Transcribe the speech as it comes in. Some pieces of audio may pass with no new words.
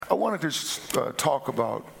I wanted to talk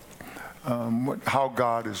about how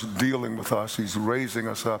God is dealing with us. He's raising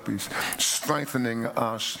us up. He's strengthening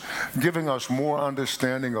us, giving us more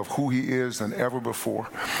understanding of who He is than ever before.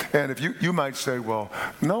 And if you might say, well,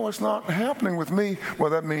 no, it's not happening with me. Well,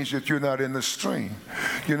 that means that you're not in the stream.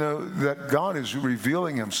 You know, that God is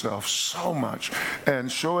revealing Himself so much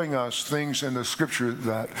and showing us things in the Scripture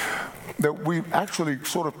that we actually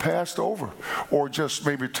sort of passed over, or just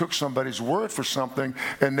maybe took somebody's word for something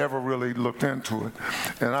and never really looked into it.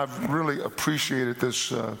 And I've really appreciated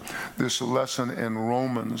this lesson in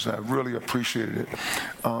Romans. I really appreciated it.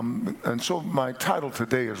 And so my title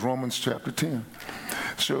today is Romans chapter 10.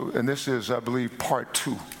 And this is, I believe, part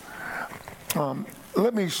 2.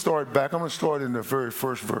 Let me start back. I'm going to start in the very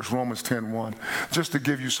first verse, Romans 10:1, just to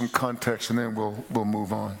give you some context, and then we'll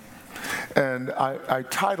move on. And I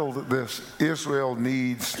titled this, Israel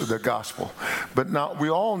Needs the Gospel. But now, we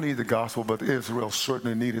all need the gospel, but Israel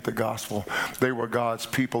certainly needed the gospel. They were God's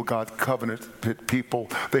people, God's covenant people.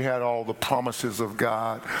 They had all the promises of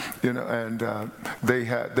God, you know, and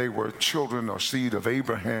they were children or seed of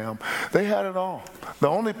Abraham. They had it all. The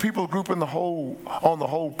only people group on the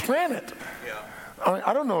whole planet. Yeah. I mean,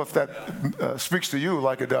 I don't know if that speaks to you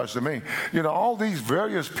like it does to me. You know, all these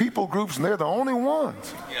various people groups, and they're the only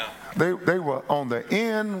ones. Yeah. They were on the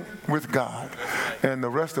end with God, and the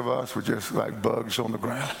rest of us were just like bugs on the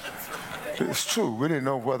ground. It's true. We didn't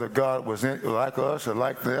know whether God was like us or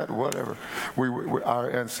like that, or whatever.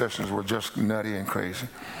 Our ancestors were just nutty and crazy.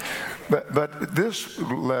 But this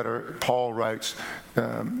letter, Paul writes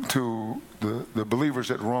to the believers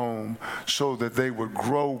at Rome so that they would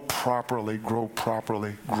grow properly.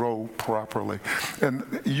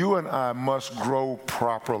 And you and I must grow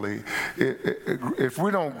properly. If we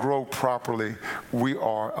don't grow properly, we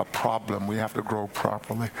are a problem. We have to grow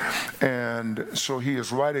properly. And so he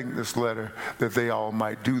is writing this letter that they all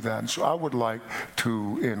might do that. And so I would like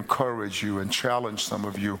to encourage you and challenge some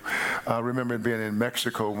of you. I remember being in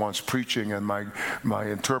Mexico once preaching, and my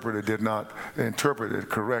interpreter did not interpret it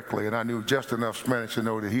correctly, and I knew just enough Spanish to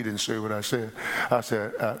know that he didn't say what I said. I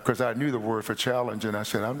said, because I knew the word for challenge, and I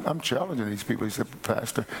said, I'm challenging these people. He said,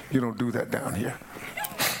 Pastor, you don't do that down here.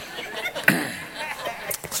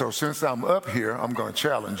 So since I'm up here, I'm going to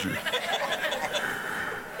challenge you.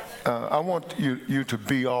 I want you to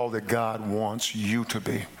be all that God wants you to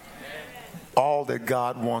be. All that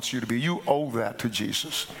God wants you to be. You owe that to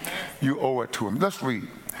Jesus. You owe it to Him. Let's read.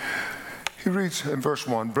 He reads in verse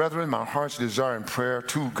 1, Brethren, my heart's desire and prayer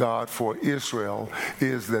to God for Israel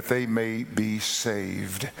is that they may be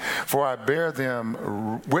saved. For I bear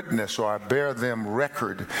them witness, or I bear them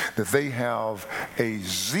record, that they have a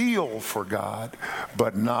zeal for God,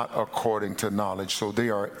 but not according to knowledge. So they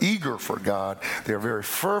are eager for God. They are very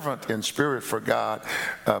fervent in spirit for God,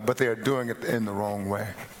 but they are doing it in the wrong way.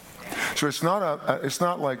 So it's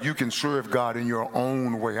not like you can serve God in your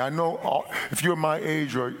own way. I know if you're my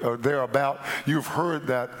age or thereabout, you've heard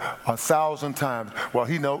that 1,000 times. Well,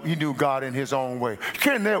 he knew God in his own way. You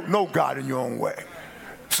can't know God in your own way.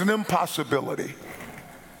 It's an impossibility.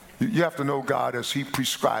 You have to know God as He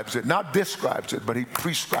prescribes it, not describes it, but He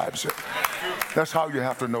prescribes it. That's how you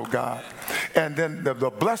have to know God. And then the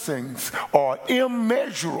blessings are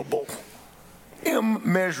immeasurable.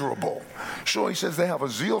 Immeasurable. So he says they have a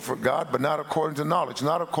zeal for God, but not according to knowledge,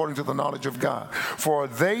 not according to the knowledge of God. For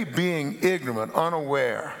they, being ignorant,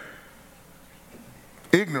 unaware,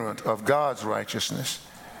 ignorant of God's righteousness,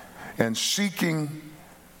 and seeking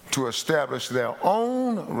to establish their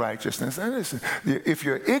own righteousness. And listen, if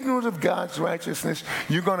you're ignorant of God's righteousness,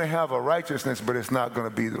 you're going to have a righteousness, but it's not going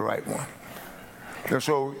to be the right one. And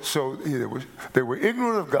so they were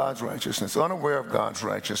ignorant of God's righteousness, unaware of God's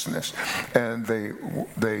righteousness, and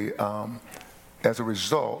they as a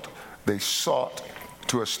result, they sought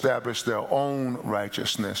to establish their own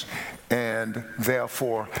righteousness, and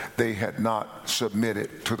therefore they had not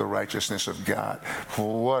submitted to the righteousness of God.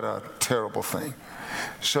 What a terrible thing.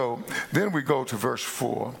 So then we go to verse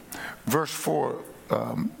 4. Verse 4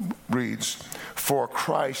 reads, For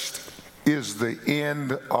Christ is the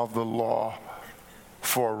end of the law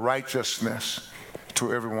for righteousness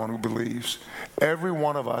to everyone who believes. Every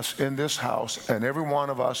one of us in this house and every one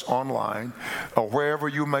of us online, or wherever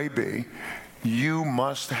you may be, you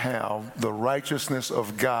must have the righteousness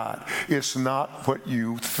of God. It's not what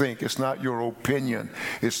you think. It's not your opinion.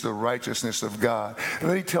 It's the righteousness of God. And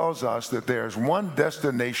then he tells us that there's one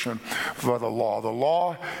destination for the law. The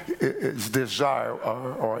law, its desire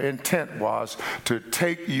or intent was to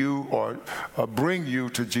take you or bring you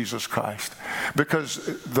to Jesus Christ.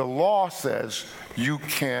 Because the law says you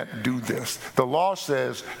can't do this. The law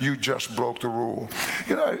says you just broke the rule.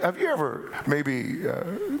 You know, have you ever maybe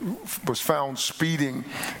was found speeding,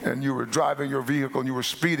 and you were driving your vehicle and you were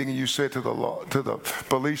speeding, and you said to the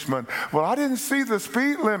policeman, "Well, I didn't see the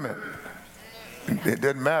speed limit." It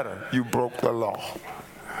didn't matter. You broke the law.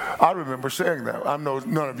 I remember saying that. I know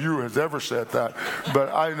none of you has ever said that,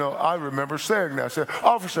 but I know I remember saying that. I said,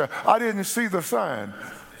 "Officer, I didn't see the sign.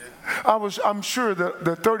 I'm sure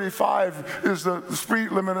that 35 is the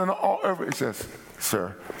speed limit." And all. He says,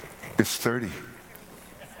 "Sir, it's 30.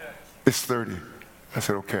 It's 30. I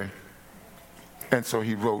said, "Okay." And so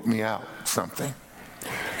he wrote me out something.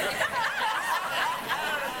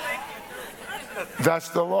 That's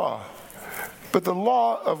the law. But the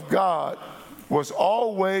law of God was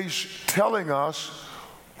always telling us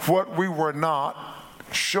what we were not,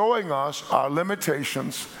 showing us our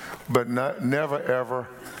limitations, but never ever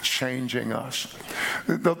changing us.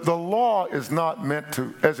 The law is not meant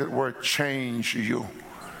to, as it were, change you.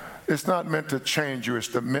 It's not meant to change you.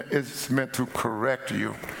 It's meant to correct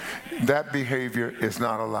you. That behavior is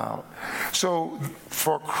not allowed. So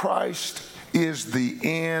for Christ is the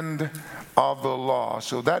end of the law.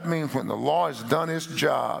 So that means when the law has done its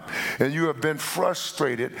job and you have been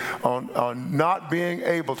frustrated on not being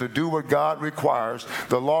able to do what God requires,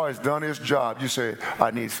 the law has done its job. You say,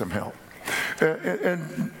 "I need some help."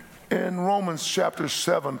 And in Romans chapter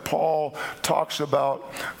 7, Paul talks about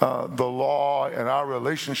the law and our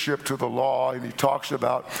relationship to the law, and he talks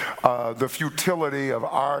about the futility of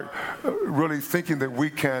our really thinking that we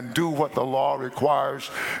can do what the law requires,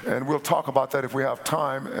 and we'll talk about that if we have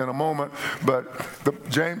time in a moment. But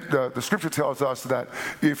the scripture tells us that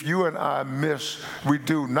if you and I we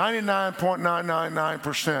do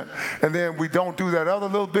 99.999%, and then we don't do that other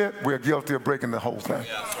little bit, we're guilty of breaking the whole thing.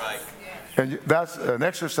 Yeah, that's right. And that's an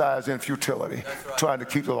exercise in futility, trying to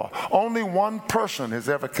keep the law. Only one person has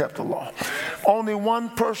ever kept the law. Only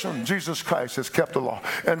one person, Jesus Christ, has kept the law.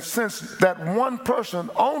 And since that one person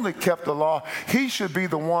only kept the law, he should be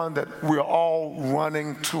the one that we're all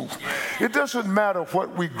running to. It doesn't matter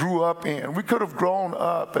what we grew up in. We could have grown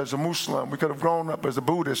up as a Muslim. We could have grown up as a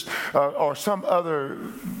Buddhist or some other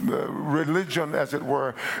religion, as it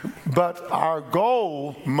were. But our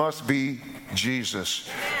goal must be Jesus.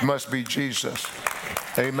 Must be Jesus.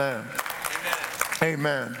 Amen.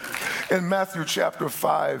 Amen. In Matthew chapter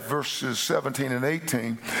 5, verses 17 and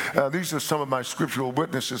 18, these are some of my scriptural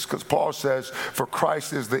witnesses, because Paul says, "For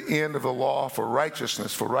Christ is the end of the law for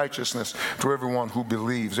righteousness to everyone who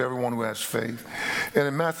believes," everyone who has faith. And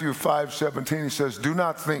in Matthew 5:17, he says, "Do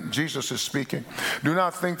not think," Jesus is speaking, "do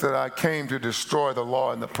not think that I came to destroy the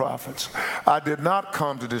law and the prophets. I did not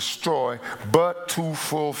come to destroy, but to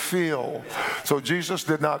fulfill." So Jesus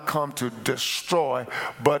did not come to destroy,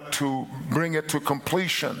 but to bring it to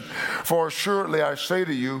completion. "For assuredly I say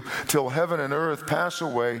to you, till heaven and earth pass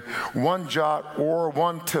away, one jot or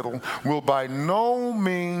one tittle will by no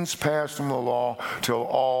means pass from the law till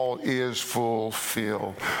all is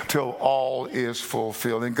fulfilled." Till all is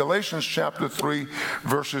fulfilled. In Galatians chapter 3,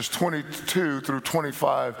 verses 22 through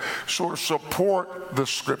 25, sort of support the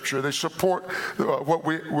scripture. They support what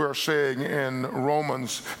we're saying in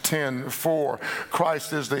Romans 10:4.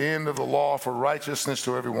 Christ is the end of the law for righteousness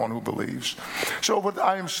to everyone who believes. So what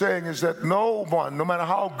I am saying is that no one, no matter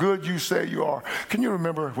how good you say you are, can you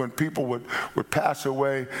remember when people would pass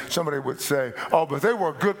away, somebody would say, "Oh, but they were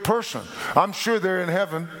a good person. I'm sure they're in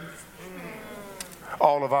heaven."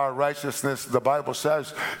 All of our righteousness, the Bible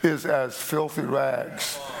says, is as filthy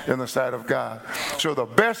rags in the sight of God. So the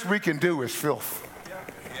best we can do is filth.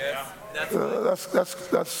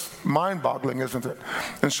 That's mind-boggling, isn't it?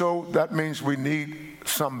 And so that means we need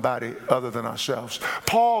somebody other than ourselves.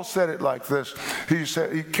 Paul said it like this.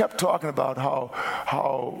 He kept talking about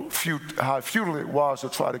how futile it was to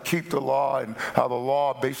try to keep the law, and how the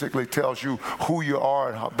law basically tells you who you are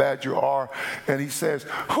and how bad you are. And he says,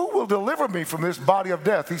 "Who will deliver me from this body of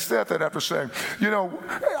death?" He said that after saying,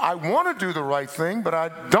 I want to do the right thing, but I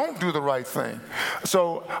don't do the right thing.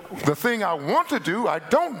 So the thing I want to do, I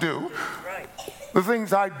don't do. The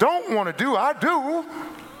things I don't want to do, I do.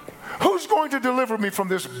 Who's going to deliver me from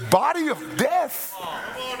this body of death?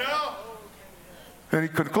 And he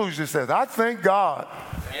concludes, he says, "I thank God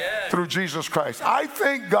through Jesus Christ." I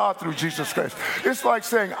thank God through Jesus Christ. It's like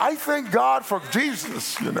saying, I thank God for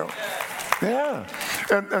Jesus, Yeah.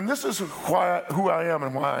 And this is who I am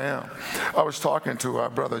and why I am. I was talking to our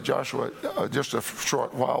brother Joshua just a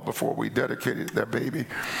short while before we dedicated their baby.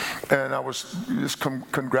 And I was just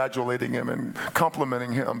congratulating him and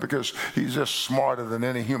complimenting him because he's just smarter than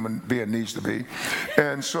any human being needs to be.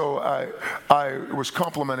 And so I was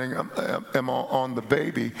complimenting him on the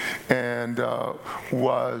baby and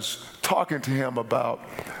was talking to him about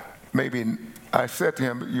I said to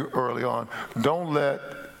him early on, don't let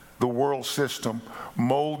the world system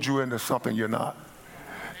mold you into something you're not.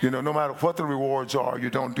 No matter what the rewards are, you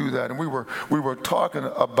don't do that. And we were talking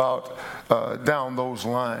about down those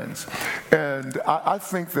lines. And I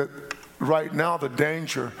think that right now the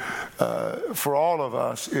danger for all of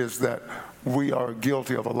us is that we are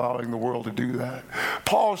guilty of allowing the world to do that.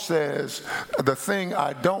 Paul says, the thing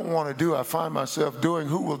I don't want to do, I find myself doing.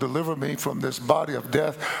 Who will deliver me from this body of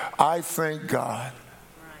death? I thank God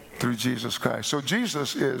through Jesus Christ. So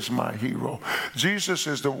Jesus is my hero. Jesus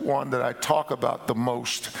is the one that I talk about the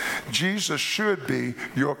most. Jesus should be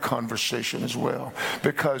your conversation as well,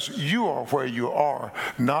 because you are where you are,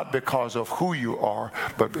 not because of who you are,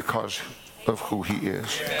 but because of who he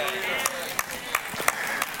is.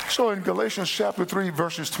 So in Galatians chapter 3,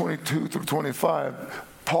 verses 22 through 25,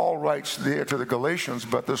 Paul writes there to the Galatians,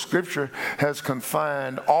 but the scripture has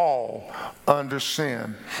confined all under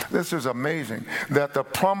sin. This is amazing, that the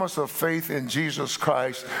promise of faith in Jesus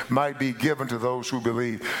Christ might be given to those who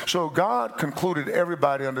believe. So God concluded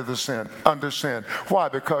everybody under sin. Why?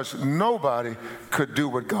 Because nobody could do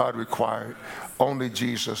what God required. Only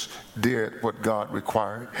Jesus did what God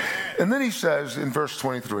required. And then he says in verse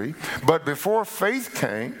 23, but before faith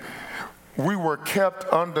came, we were kept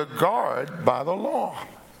under guard by the law,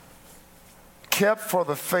 kept for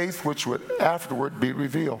the faith which would afterward be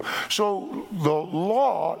revealed. So the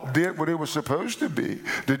law did what it was supposed to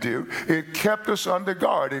do. It kept us under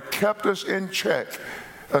guard. It kept us in check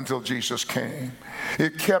until Jesus came.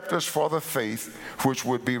 It kept us for the faith which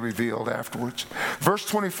would be revealed afterwards. Verse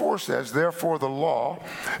 24 says, therefore the law,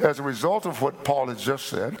 as a result of what Paul has just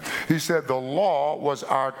said, he said the law was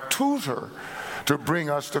our tutor to bring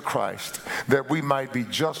us to Christ, that we might be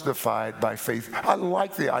justified by faith. I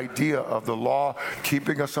like the idea of the law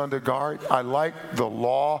keeping us under guard. I like the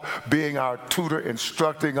law being our tutor,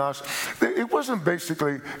 instructing us. It wasn't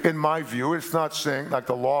basically, in my view, it's not saying like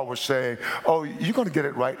the law was saying, oh, you're going to get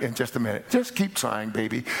it right in just a minute. Just keep trying,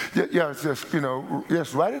 baby. Yeah, it's just,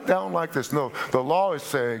 just write it down like this. No, the law is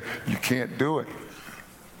saying you can't do it.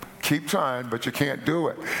 Keep trying, but you can't do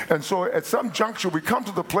it. And so at some juncture, we come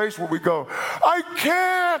to the place where we go, I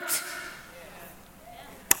can't.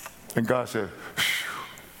 And God said,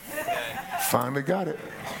 finally got it.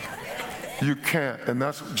 You can't. And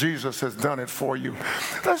that's Jesus has done it for you.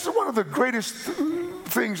 That's one of the greatest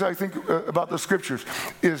things I think about the scriptures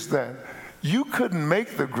is that you couldn't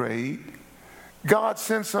make the grade. God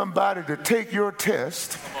sent somebody to take your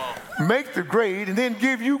test, make the grade, and then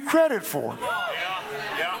give you credit for it.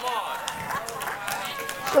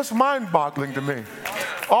 That's mind-boggling to me.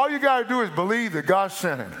 All you got to do is believe that God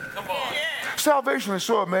sent him. Salvation is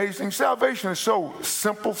so amazing. Salvation is so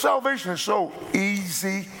simple. Salvation is so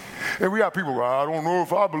easy. And we got people, I don't know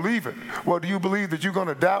if I believe it. Well, do you believe that you're going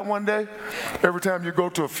to die one day? Every time you go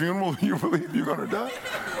to a funeral, you believe you're going to die?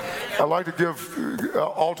 I like to give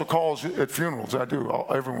altar calls at funerals. I do,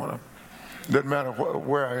 every one of them. Doesn't matter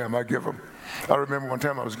where I am, I give them. I remember one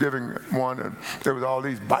time I was giving one, and there was all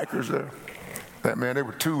these bikers there. That man, they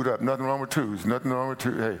were tooed up. Nothing wrong with twos. Nothing wrong with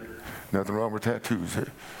two. Hey, nothing wrong with tattoos. Hey,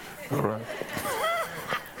 all right.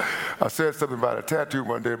 I said something about a tattoo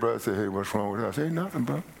one day, brother. I said, hey, what's wrong with it? I said, hey, nothing,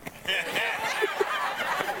 bro.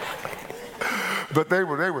 But they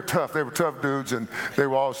were tough. They were tough dudes, and they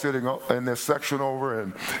were all sitting in this section over,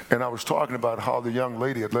 and I was talking about how the young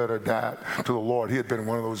lady had led her dad to the Lord. He had been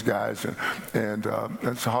one of those guys, and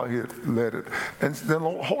that's how he had led it. And then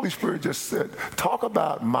the Holy Spirit just said, talk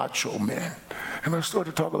about macho men. And I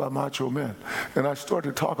started to talk about macho men. And I started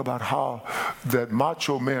to talk about how that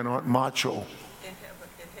macho men aren't macho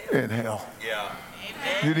in hell. Yeah.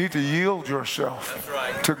 You need to yield yourself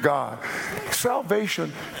to God.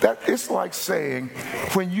 Salvation, it's like saying,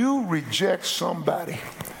 when you reject somebody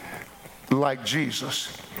like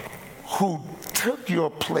Jesus, who took your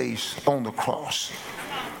place on the cross,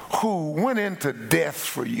 who went into death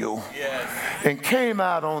for you and came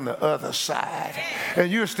out on the other side,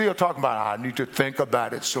 and you're still talking about, I need to think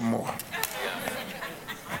about it some more.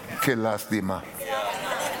 Que lástima.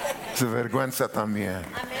 Es vergüenza también.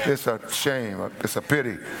 It's a shame. It's a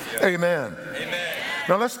pity. Amen.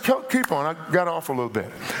 Now let's keep on. I got off a little bit.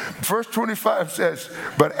 Verse 25 says,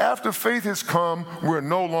 but after faith has come, we're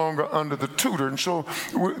no longer under the tutor. And so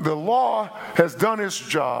the law has done its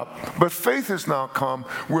job, but faith has now come.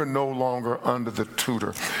 We're no longer under the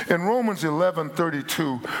tutor. In Romans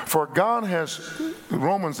 11:32, for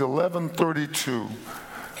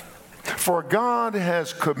God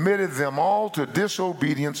has committed them all to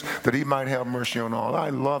disobedience that he might have mercy on all. I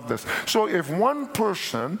love this. So if one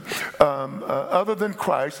person other than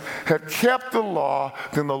Christ had kept the law,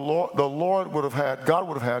 then God would have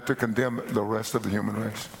had to condemn the rest of the human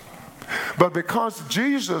race. But because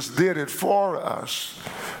Jesus did it for us,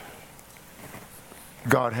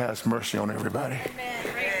 God has mercy on everybody.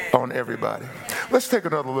 On everybody. Let's take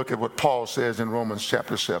another look at what Paul says in Romans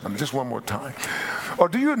chapter 7, just one more time. Or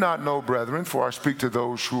do you not know, brethren, for I speak to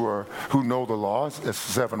those who know the law, it's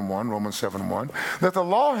 7:1, Romans 7:1, that the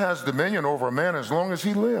law has dominion over a man as long as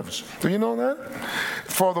he lives. Do you know that?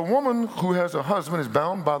 For the woman who has a husband is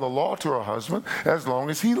bound by the law to her husband as long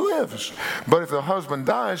as he lives. But if the husband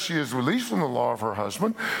dies, she is released from the law of her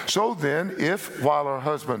husband. So then, if while her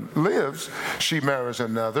husband lives, she marries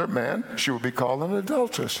another man, she will be called an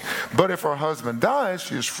adulteress. But if her husband dies,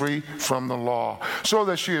 she is free from the law, so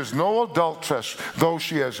that she is no adulteress, though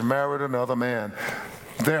she has married another man.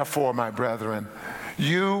 Therefore, my brethren,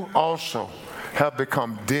 you also have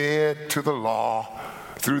become dead to the law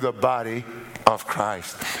through the body of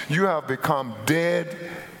Christ. You have become dead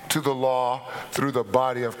to the law through the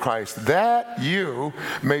body of Christ, that you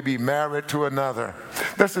may be married to another.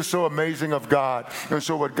 This is so amazing of God. And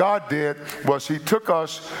so what God did was he took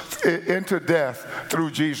us into death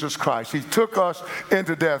through Jesus Christ. He took us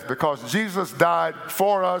into death because Jesus died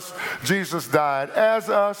for us. Jesus died as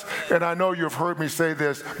us. And I know you've heard me say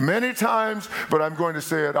this many times, but I'm going to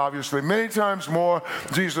say it obviously many times more.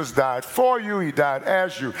 Jesus died for you. He died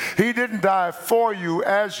as you. He didn't die for you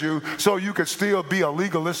as you so you could still be a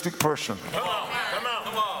legalistic person. Come on.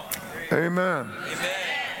 Amen.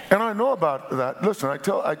 And I know about that. Listen, I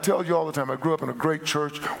tell you all the time, I grew up in a great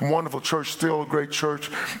church, wonderful church, still a great church,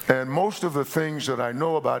 and most of the things that I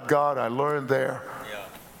know about God, I learned there.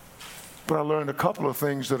 But I learned a couple of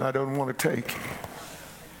things that I don't want to take.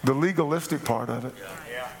 The legalistic part of it.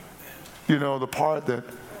 You know, the part that,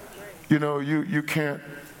 you know, you can't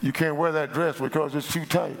wear that dress because it's too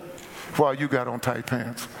tight while you got on tight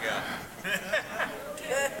pants.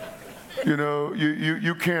 You know,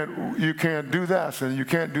 you can't do this and you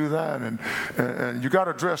can't do that, and you got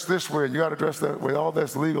to dress this way and you got to dress that way. All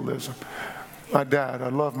that's legalism. My dad, I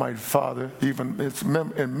love my father, even it's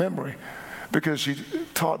in memory, because he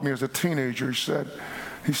taught me as a teenager.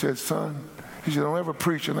 He said, son, he said, don't ever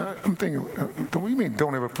preach. And I'm thinking, what do you mean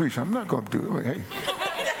don't ever preach? I'm not going to do it. Hey,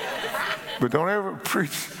 but don't ever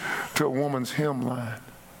preach to a woman's hemline.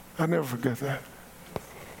 I'll never forget that.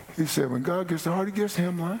 He said, when God gets the heart, he gets the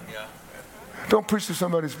hemline. Don't preach to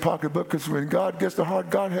somebody's pocketbook, because when God gets the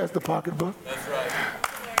heart, God has the pocketbook. That's right.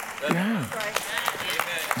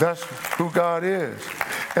 That's who God is.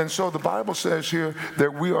 And so the Bible says here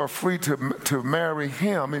that we are free to marry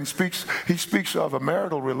him. And he speaks of a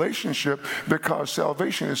marital relationship because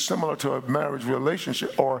salvation is similar to a marriage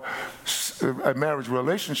relationship, or a marriage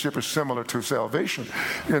relationship is similar to salvation.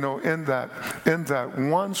 You know, in that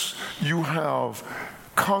once you have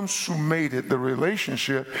consummated the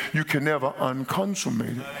relationship, you can never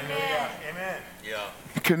unconsummate it. Amen.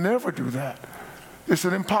 You can never do that. It's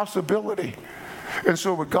an impossibility. And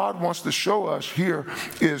so what God wants to show us here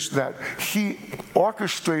is that he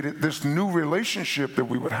orchestrated this new relationship that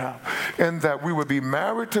we would have, and that we would be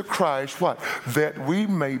married to Christ, what? That we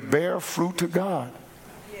may bear fruit to God.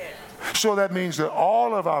 So that means that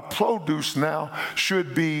all of our produce now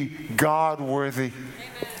should be God-worthy.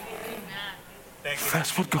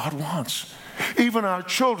 That's what God wants. Even our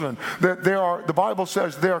children, that the Bible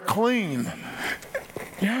says they're clean.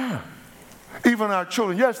 Yeah. Even our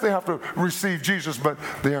children, yes, they have to receive Jesus, but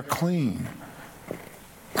they are clean.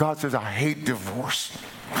 God says, I hate divorce.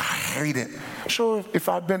 I hate it. So if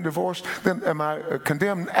I've been divorced, then am I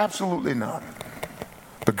condemned? Absolutely not.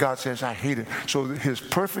 But God says, I hate it. So his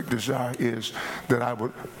perfect desire is that I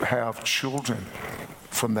would have children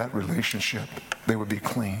from that relationship. They would be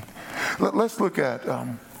clean. Let's look at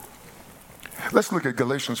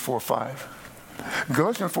Galatians 4:5.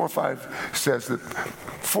 Galatians 4:5 says that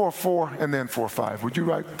 4:4 and then 4:5. Would you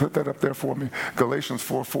put that up there for me? Galatians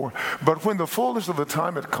 4:4. But when the fullness of the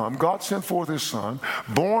time had come, God sent forth his son,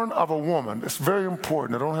 born of a woman. It's very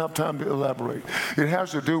important. I don't have time to elaborate. It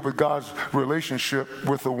has to do with God's relationship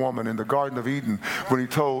with the woman in the Garden of Eden when he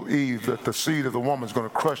told Eve that the seed of the woman is going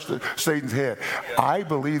to crush Satan's head. I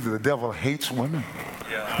believe that the devil hates women.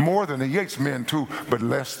 More than he hates men too, but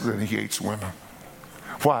less than he hates women.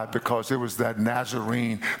 Why? Because it was that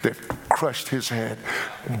Nazarene that crushed his head,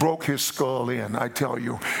 broke his skull in, I tell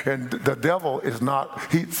you. And the devil is not,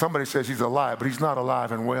 somebody says he's alive, but he's not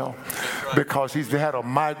alive and well, because he's had a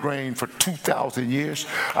migraine for 2,000 years.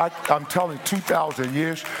 I'm telling you, 2,000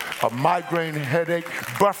 years, a migraine headache.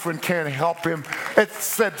 Bufferin can't help him.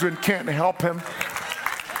 Excedrin can't help him.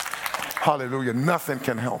 Hallelujah. Nothing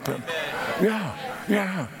can help him.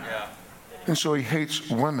 Yeah. And so he hates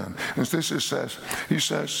women. And this it says, he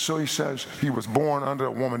says he was born under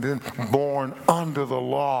a woman, then born under the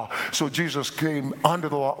law. So Jesus came under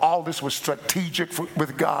the law. All this was strategic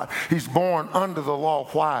with God. He's born under the law.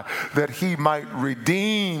 Why? That he might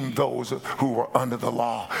redeem those who were under the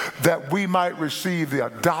law, that we might receive the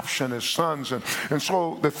adoption as sons. And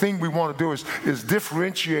so the thing we want to do is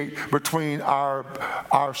differentiate between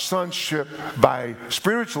our sonship by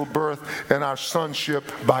spiritual birth and our sonship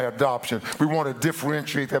by adoption. We want to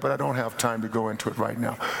differentiate that, but I don't have time to go into it right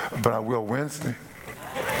now. But I will Wednesday.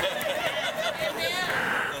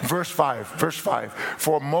 Verse 5.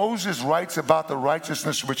 For Moses writes about the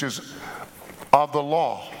righteousness which is of the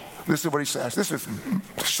law. This is what he says. This is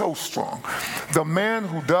so strong. The man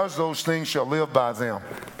who does those things shall live by them.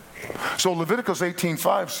 So Leviticus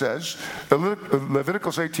 18:5 says,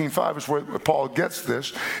 Leviticus 18:5 is where Paul gets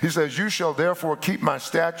this. He says, you shall therefore keep my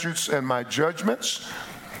statutes and my judgments,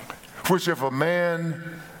 which if a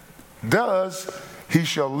man does, he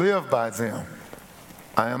shall live by them.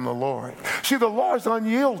 I am the Lord. See, the law is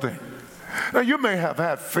unyielding. Now, you may have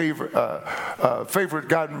had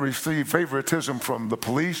received favoritism from the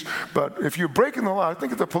police, but if you're breaking the law, I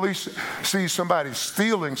think if the police see somebody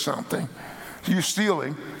stealing something, you're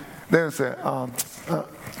stealing, then they say,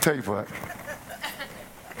 tell you what,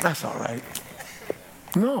 that's all right.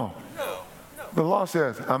 No. The law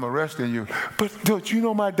says, I'm arresting you. But don't you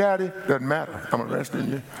know my daddy? Doesn't matter. I'm arresting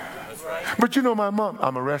you. But you know my mom?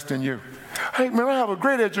 I'm arresting you. Hey, man, I have a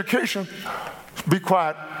great education. Be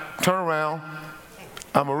quiet. Turn around.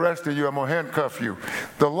 I'm arresting you. I'm going to handcuff you.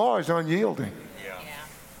 The law is unyielding.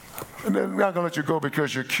 And they're not going to let you go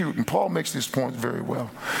because you're cute. And Paul makes this point very well.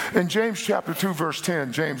 In James chapter 2, verse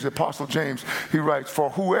 10, James, the Apostle James, he writes, for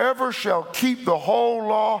whoever shall keep the whole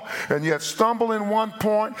law and yet stumble in one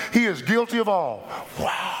point, he is guilty of all.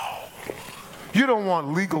 Wow. You don't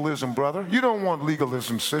want legalism, brother. You don't want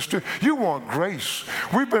legalism, sister. You want grace.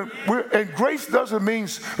 And grace doesn't mean,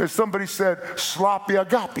 as somebody said, sloppy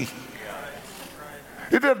agape.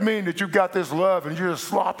 It doesn't mean that you got this love and you're just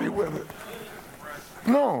sloppy with it.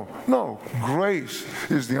 No. Grace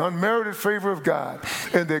is the unmerited favor of God,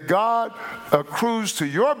 and that God accrues to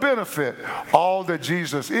your benefit all that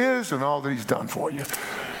Jesus is and all that he's done for you.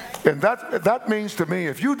 And that means to me,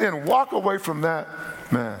 if you then walk away from that,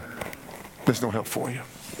 man, there's no help for you.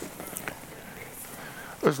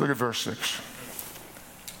 Let's look at verse 6.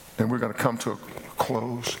 And we're going to come to a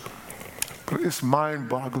close. But it's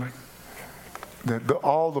mind-boggling that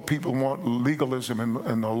all the people want legalism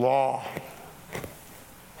and the law.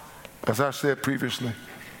 As I said previously,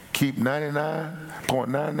 keep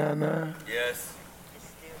 99.999. Yes.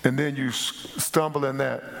 And then you stumble in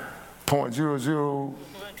that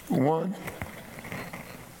 0.001.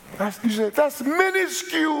 You said, that's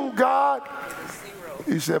minuscule, God.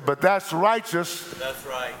 He said, but that's righteous. That's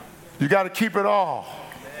right. You got to keep it all.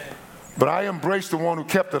 Amen. But I embrace the one who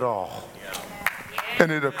kept it all. Yeah.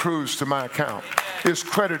 And it accrues to my account. It's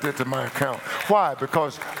credited to my account. Why?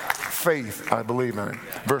 Because faith, I believe in it.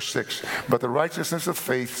 Verse 6, but the righteousness of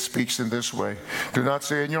faith speaks in this way. Do not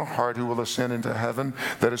say in your heart who will ascend into heaven,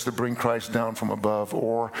 that is to bring Christ down from above,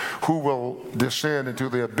 or who will descend into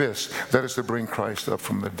the abyss, that is to bring Christ up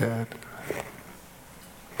from the dead.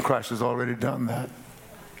 Christ has already done that.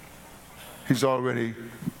 He's already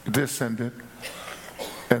descended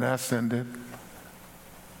and ascended.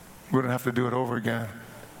 We don't have to do it over again.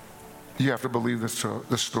 You have to believe the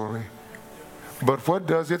story. But what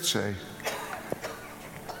does it say?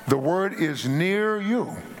 The word is near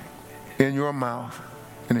you, in your mouth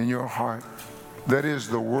and in your heart. That is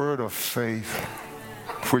the word of faith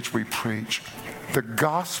which we preach. The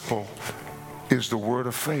gospel is the word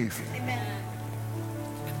of faith. Amen.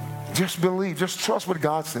 Just believe, just trust what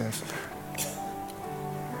God says.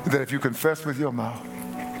 That if you confess with your mouth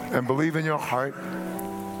and believe in your heart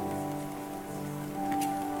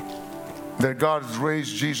that God has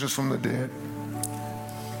raised Jesus from the dead,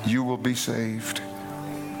 you will be saved.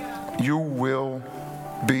 You will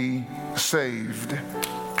be saved.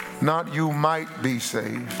 Not you might be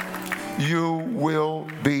saved. You will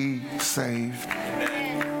be saved.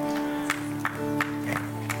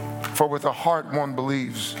 For with the heart one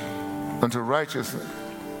believes unto righteousness,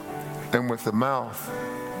 and with the mouth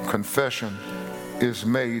confession is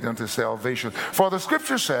made unto salvation. For the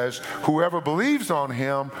scripture says, whoever believes on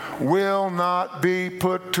him will not be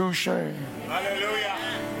put to shame. Hallelujah.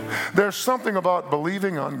 There's something about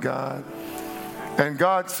believing on God and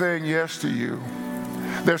God saying yes to you.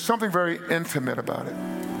 There's something very intimate about it.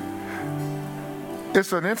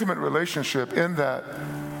 It's an intimate relationship in that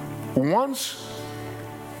once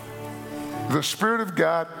the Spirit of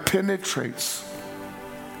God penetrates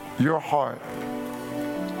your heart,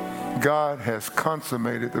 God has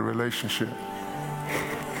consummated the relationship.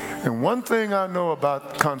 And one thing I know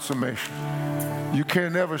about consummation, you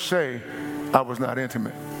can never say, I was not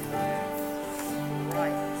intimate.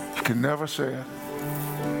 You can never say it.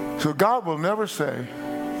 So God will never say,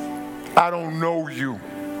 I don't know you.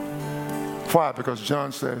 Why? Because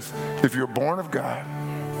John says, if you're born of God,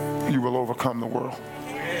 you will overcome the world.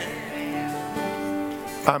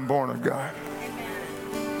 I'm born of God.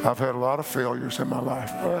 I've had a lot of failures in my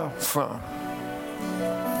life. Well, some.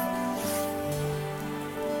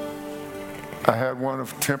 I had one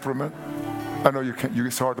of temperament. I know you can't.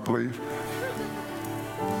 It's hard to believe.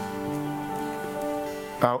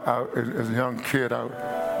 As a young kid,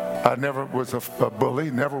 I never was a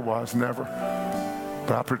bully. Never was. Never.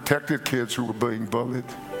 But I protected kids who were being bullied.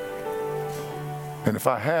 And if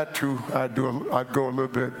I had to, I'd go a little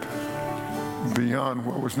bit beyond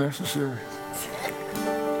what was necessary.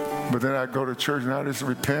 But then I'd go to church and I'd just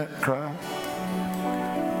repent, cry.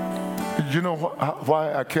 You know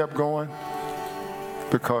why I kept going?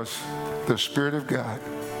 Because the Spirit of God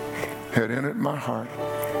had entered my heart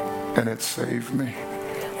and it saved me.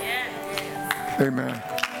 Amen.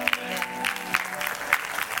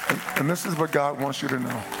 And this is what God wants you to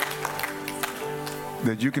know,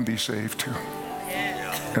 that you can be saved too.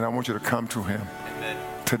 And I want you to come to him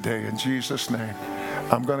today in Jesus' name.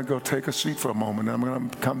 I'm going to go take a seat for a moment, and I'm going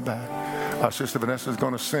to come back. Our sister Vanessa is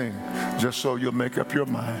going to sing, just so you'll make up your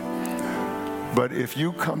mind. But if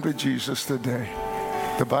you come to Jesus today,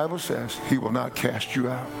 the Bible says he will not cast you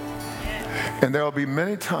out. And there will be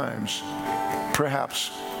many times, perhaps,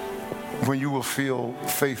 when you will feel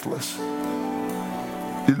faithless.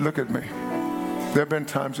 You look at me. There have been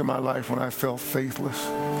times in my life when I felt faithless.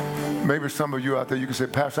 Maybe some of you out there, you can say,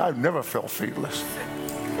 Pastor, I've never felt faithless.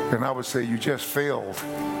 And I would say, you just failed.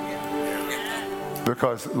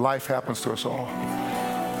 Because life happens to us all.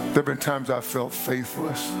 There have been times I felt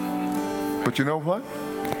faithless. But you know what?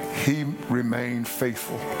 He remained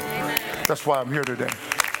faithful. That's why I'm here today.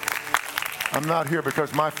 I'm not here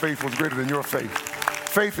because my faith was greater than your faith.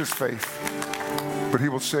 Faith is faith. But he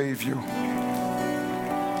will save you.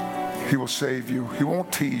 He will save you. He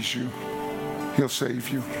won't tease you. He'll save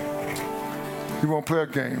you. He won't play a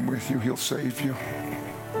game with you. He'll save you.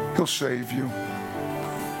 He'll save you.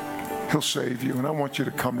 He'll save you. And I want you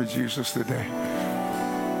to come to Jesus today.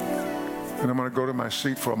 And I'm going to go to my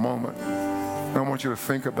seat for a moment. And I want you to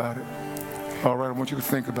think about it. All right, I want you to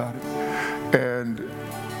think about it. And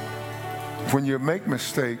when you make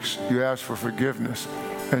mistakes, you ask for forgiveness.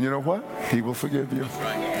 And you know what? He will forgive you.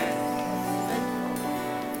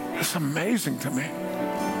 It's amazing to me.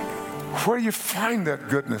 Where do you find that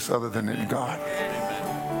goodness other than in God?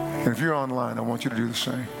 And if you're online, I want you to do the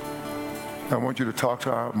same. I want you to talk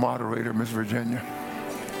to our moderator, Miss Virginia,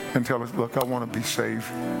 and tell us, look, I want to be saved.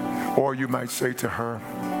 Or you might say to her,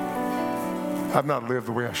 I've not lived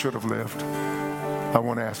the way I should have lived. I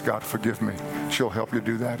want to ask God to forgive me. She'll help you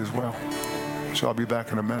do that as well. So I'll be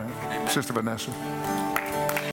back in a minute. Sister Vanessa.